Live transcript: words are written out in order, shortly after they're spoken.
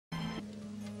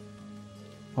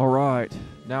Alright,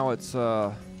 now it's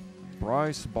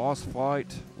Bryce Boss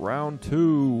Fight Round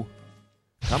 2.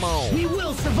 Come on. We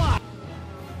will survive.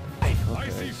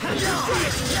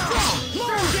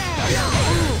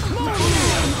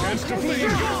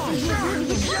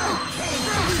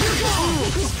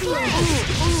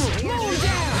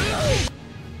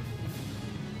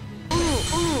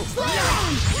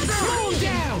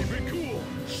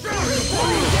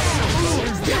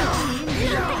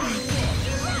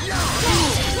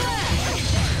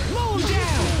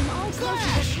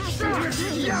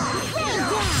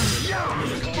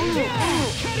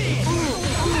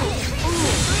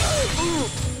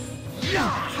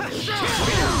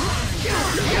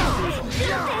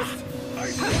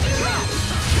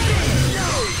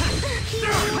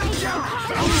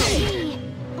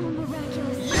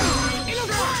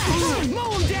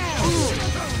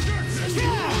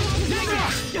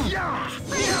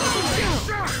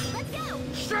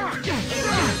 Okay.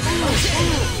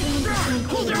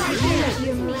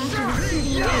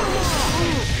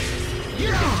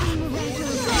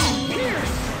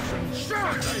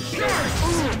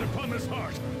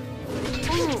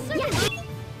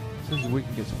 Since the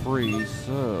weekend gets free,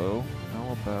 so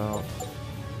how about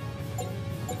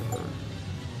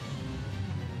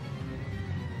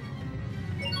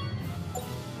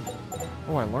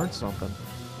oh, I learned something.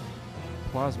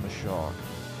 Plasma shock.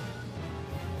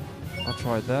 I'll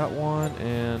try that one,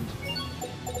 and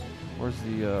where's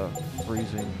the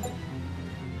freezing?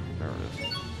 There it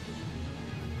is.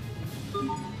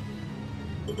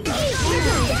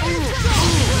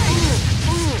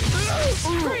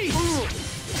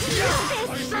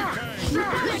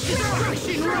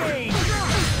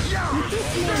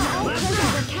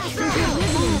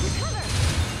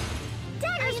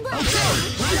 Sorry about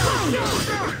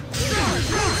that.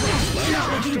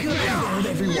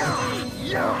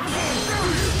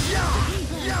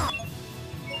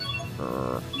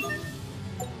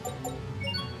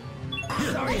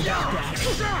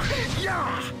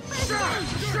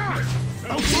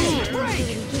 Okay,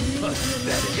 break!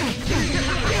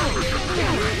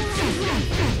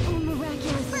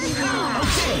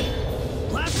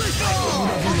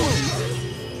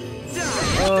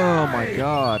 Oh my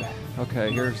god.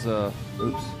 Okay, here's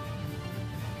oops.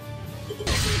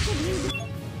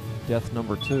 Death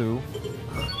number 2.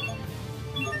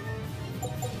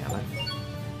 Damn it.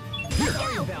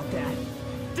 Sorry about that.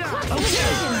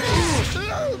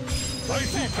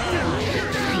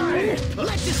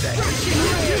 Let destruction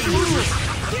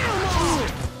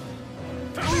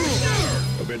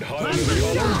I've been hiding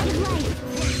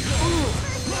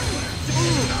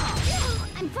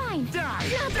I'm fine. Let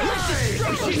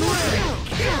destruction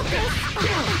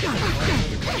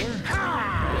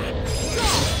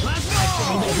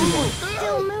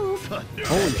Don't move.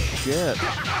 Holy shit.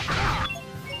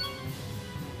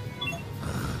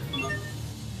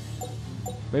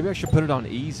 Maybe I should put it on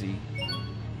easy.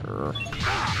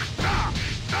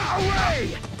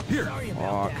 away! Here,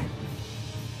 Fuck.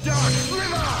 Dark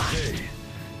Sliver! Hey,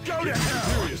 go to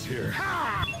hell! Serious here.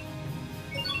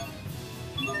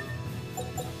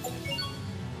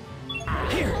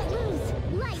 Here!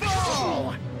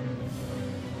 Fall!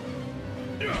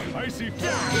 Icy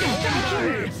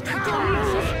fire!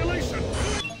 Annihilation!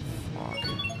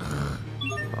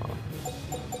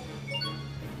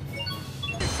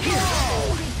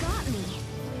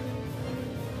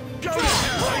 Go to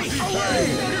hell! Icy fire!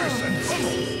 Pearson!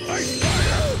 Ice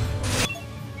fire!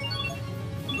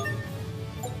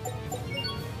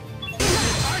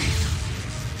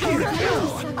 Go to hell!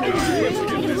 Let's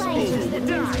get this over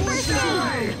with!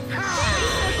 Die!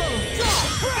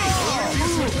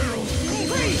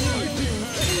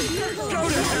 Go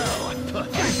to hell!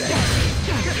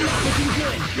 Looking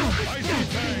good! Icy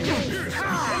fang!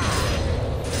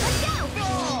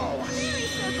 Fall!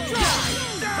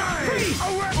 Die!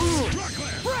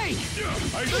 Break!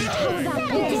 Icy fang!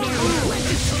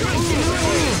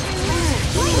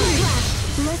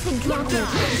 Listen, drop it.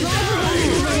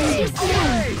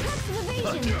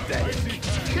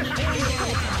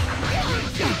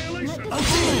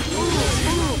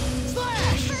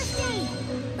 Slash!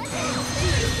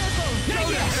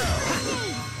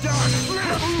 Dark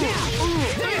Sliver!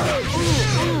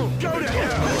 Go to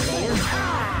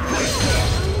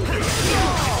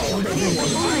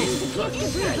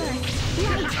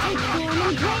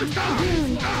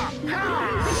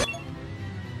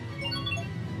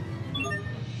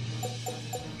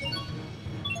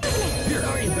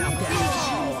Sorry about that.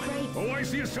 Oh, I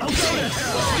see a Go to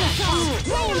hell!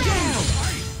 Roll down!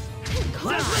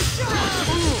 Plasma shock!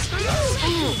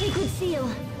 Sacred seal.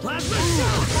 Plasma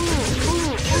shock!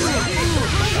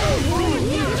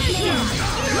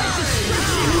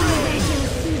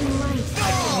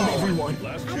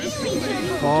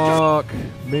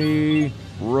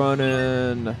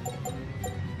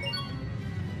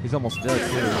 He's almost dead,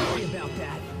 too. Sorry about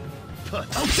that.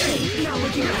 Okay, now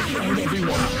what you got planned,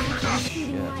 everyone?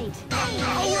 Shooting right.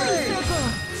 Away! Circle.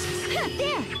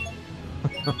 There.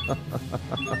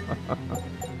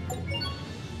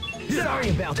 Sorry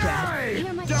about that.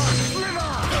 You're my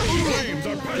Flames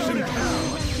are passing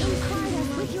down! Inspire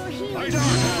us with your healing. Ice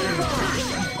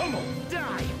pummel!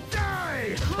 Die! Die!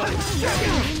 In this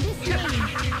lane.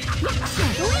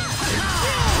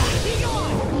 Be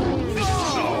gone! I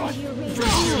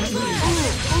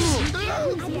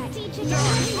beseech you.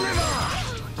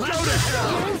 Plasma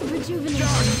shock!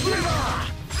 Rejuvenation.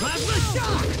 Plasma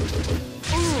shock!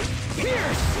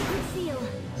 Pierce! Seal.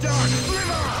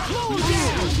 Slow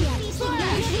down!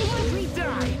 Slash.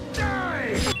 Die!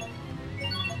 Die!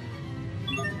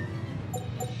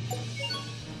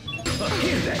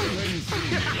 Here then!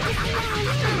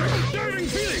 Diving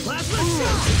feeling! Plasma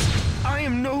shock! I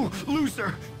am no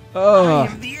loser! I Ugh.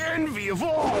 am the envy of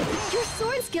all! Your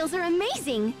sword skills are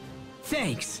amazing.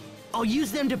 Thanks. I'll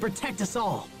use them to protect us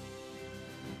all.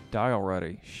 Die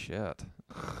already. Shit.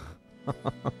 Ha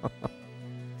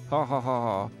ha ha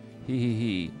ha. Hee hee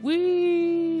hee.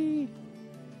 Whee!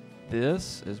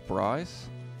 This is Bryce?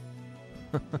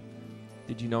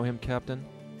 Did you know him, Captain?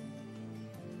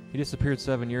 He disappeared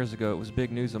 7 years ago. It was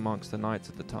big news amongst the knights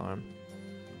at the time.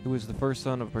 He was the first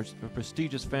son of a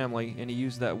prestigious family, and he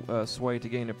used that sway to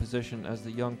gain a position as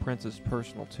the young prince's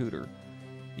personal tutor.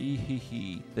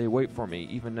 Hee. They wait for me.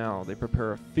 Even now, they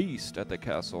prepare a feast at the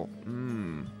castle.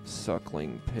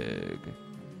 Suckling pig.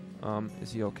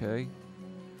 Is he okay?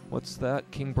 What's that,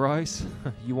 King Bryce?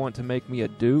 You want to make me a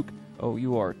duke? Oh,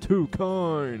 you are too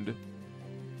kind.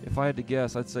 If I had to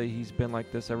guess, I'd say he's been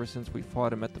like this ever since we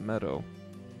fought him at the meadow.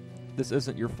 This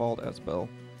isn't your fault, Asbel.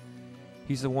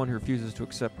 He's the one who refuses to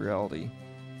accept reality,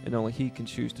 and only he can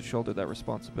choose to shoulder that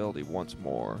responsibility once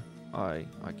more. I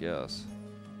guess.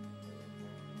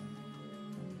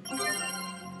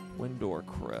 Windor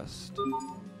Crest.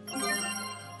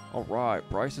 Alright,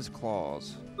 Bryce's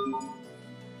Claws.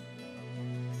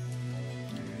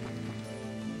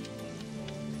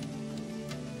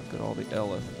 Look at all the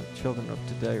Elith. The children of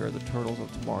today are the turtles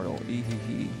of tomorrow.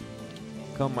 Ee-hee-hee.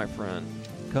 Come, my friend.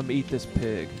 Come eat this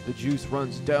pig. The juice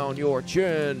runs down your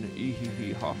chin.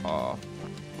 Ee-hee-hee, ha-ha.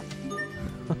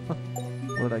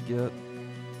 What did I get?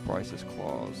 Bryce's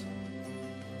Claws.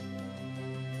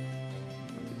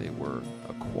 They were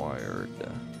acquired.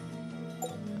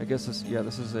 I guess this, yeah,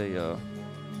 this is a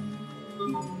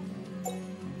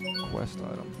quest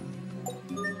item.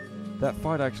 That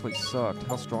fight actually sucked.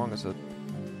 How strong is it?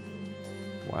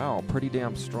 Wow, pretty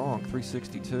damn strong.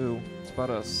 362. It's about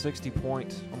a 60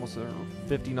 point, almost a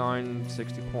 59,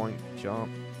 60 point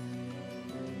jump.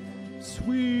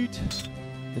 Sweet!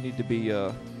 They need to be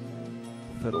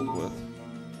fiddled with.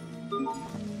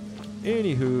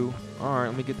 Anywho, alright,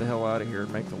 let me get the hell out of here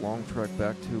and make the long trek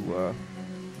back to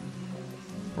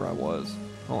where I was.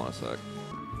 Hold on a sec.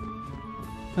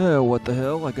 Oh, what the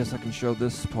hell? I guess I can show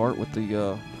this part with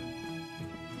the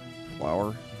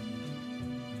flower.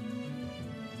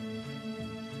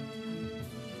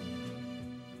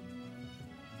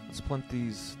 Let's plant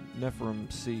these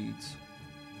Nephirim seeds.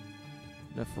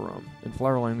 Nephirim. In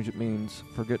flower language it means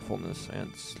forgetfulness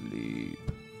and sleep.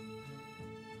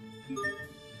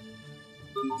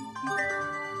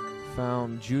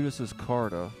 Found Judas's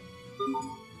Carta.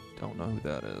 Don't know who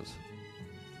that is.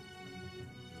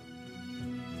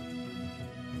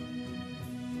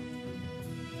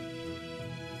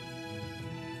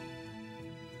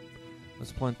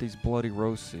 Let's plant these bloody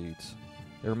rose seeds.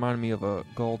 They remind me of a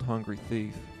gold-hungry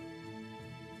thief.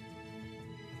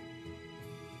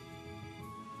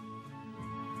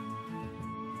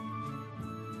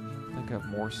 I think I have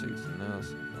more seeds than this,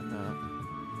 than that.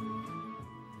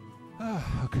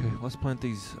 Okay, let's plant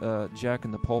these Jack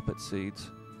in the Pulpit seeds.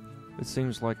 It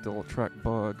seems like they'll attract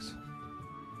bugs.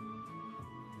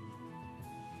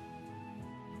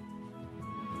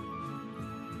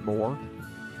 More.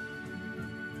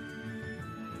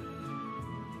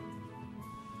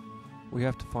 We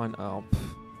have to find out.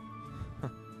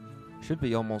 Should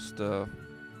be almost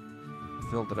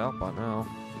filled it out by now.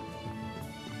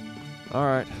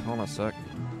 Alright, hold on a sec.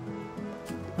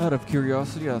 Out of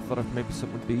curiosity, I thought if maybe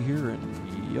something would be here,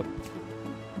 and yep.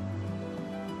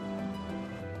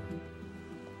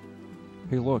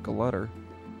 Hey look, a letter.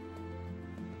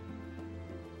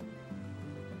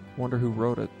 Wonder who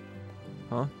wrote it.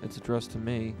 Huh? It's addressed to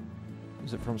me.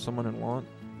 Is it from someone in want?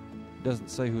 It doesn't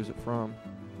say who's it from.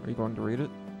 Are you going to read it?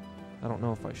 I don't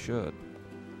know if I should.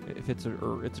 If it's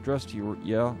it's addressed to you,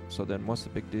 yeah, so then what's the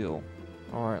big deal?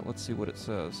 Alright, let's see what it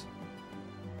says.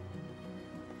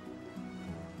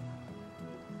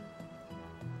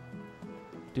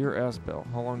 Dear Asbel,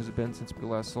 how long has it been since we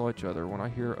last saw each other? When I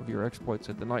hear of your exploits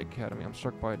at the Night Academy, I'm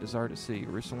struck by a desire to see you.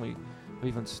 Recently, I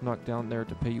even snuck down there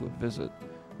to pay you a visit.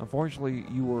 Unfortunately,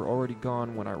 you were already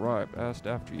gone when I arrived. Asked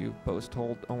after you, but was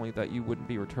told only that you wouldn't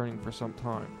be returning for some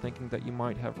time. Thinking that you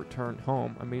might have returned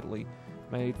home, immediately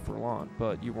made for lawn,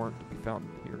 but you weren't to be found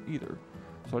here either.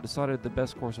 So I decided the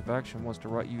best course of action was to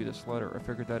write you this letter. I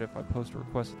figured that if I post a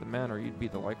request at the manor, you'd be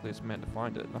the likeliest man to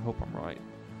find it, and I hope I'm right.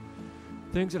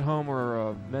 Things at home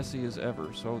are messy as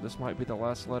ever, so this might be the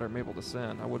last letter I'm able to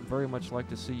send. I would very much like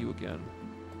to see you again,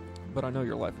 but I know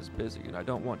your life is busy, and I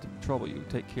don't want to trouble you.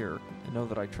 Take care, and know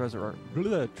that I treasure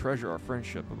our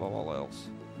friendship above all else.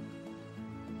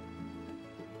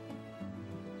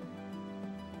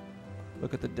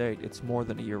 Look at the date. It's more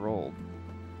than a year old.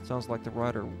 Sounds like the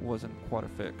writer wasn't quite a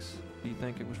fix. Do you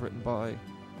think it was written by...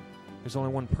 There's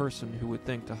only one person who would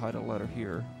think to hide a letter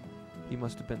here. He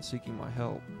must have been seeking my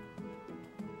help.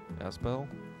 Asbel?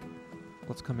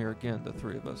 Let's come here again, the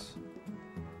three of us.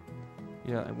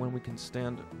 Yeah, and when we can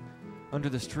stand under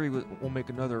this tree, we'll make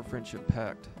another friendship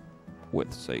pact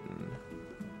with Satan.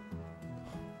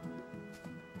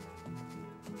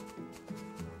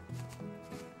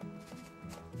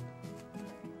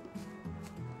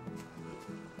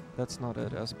 That's not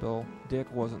it, Asbel.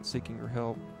 Dick wasn't seeking your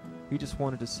help. He just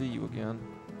wanted to see you again,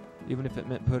 even if it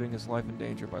meant putting his life in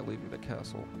danger by leaving the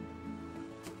castle.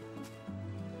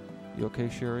 You okay,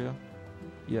 Sharia?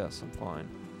 Yes, I'm fine.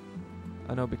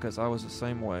 I know because I was the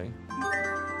same way.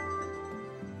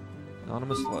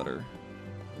 Anonymous letter.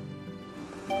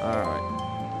 Alright.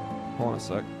 Hold on a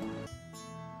sec.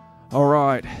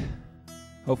 Alright.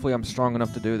 Hopefully I'm strong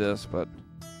enough to do this, but...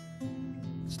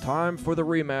 It's time for the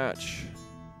rematch.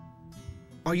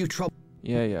 Are you trouble?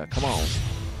 Yeah, come on.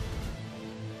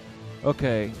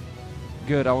 Okay.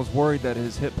 Good, I was worried that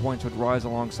his hit points would rise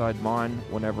alongside mine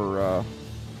whenever,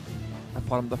 I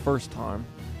fought him the first time.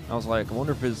 I was like, I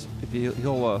wonder if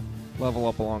he'll level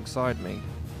up alongside me.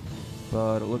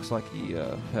 But it looks like he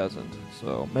hasn't.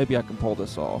 So maybe I can pull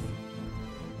this off.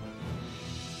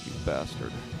 You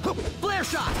bastard. Flare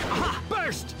shot! Aha!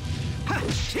 Burst! Ha!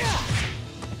 Yeah!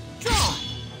 Draw!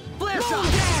 Flare shot!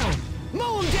 Down!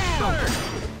 Mow him down!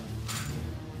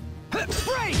 Burn!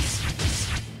 Break!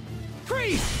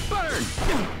 Freeze! Burn!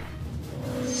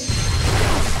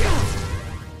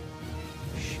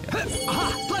 Aha!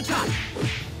 Bloodshot!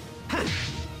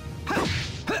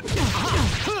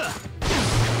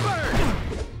 Burn!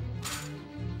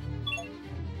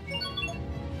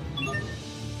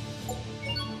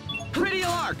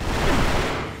 Radial arc!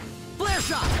 Flare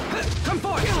shot! Come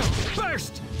forth!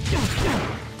 Burst!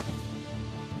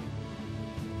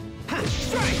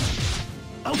 Strike!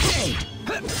 Okay!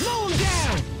 Mow him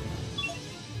down!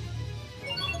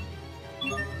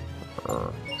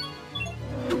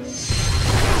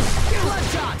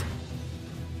 Bloodshot!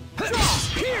 Draw!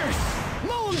 Pierce!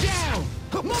 Mow him down!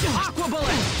 Aqua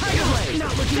bullet! Tiger blade!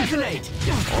 Not looking detonate!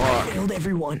 I failed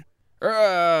everyone.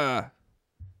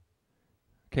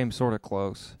 Came sorta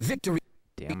close. Victory!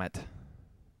 Damn it.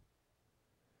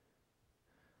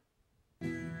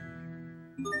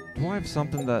 Do I have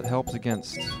something that helps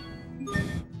against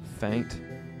faint?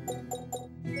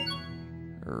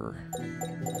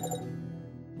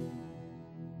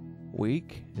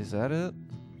 Weak? Is that it?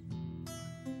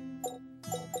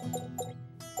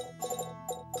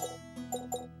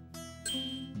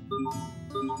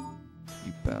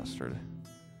 You bastard.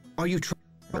 Are you Draw!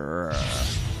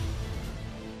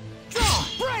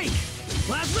 Break!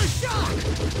 Plasma shock!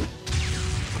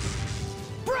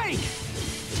 Break!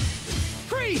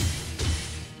 Freeze!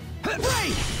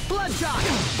 Break! Bloodshot!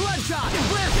 Bloodshot!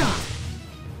 Flare shot!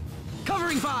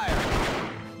 Covering fire!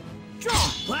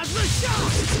 Draw! Plasma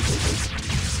shock!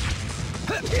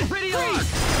 Pretty arc!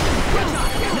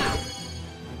 Bloodshot!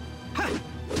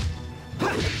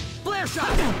 Flare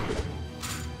shot!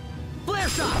 Flare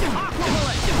shot! Aqua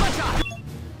bullet! Bloodshot!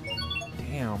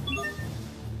 Damn.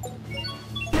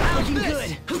 Not looking good!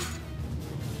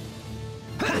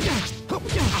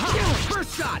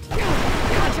 First shot!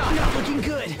 Bloodshot! Not looking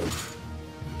good!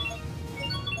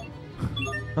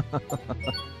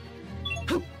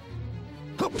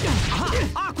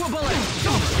 Aqua bullet!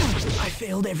 I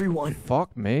failed everyone.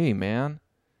 Fuck me, man.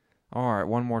 Alright,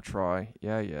 one more try.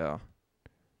 Yeah.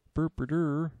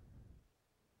 Burp-a-dur.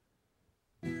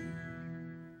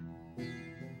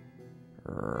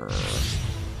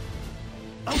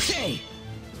 Okay!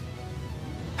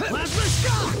 Plasma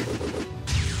shock!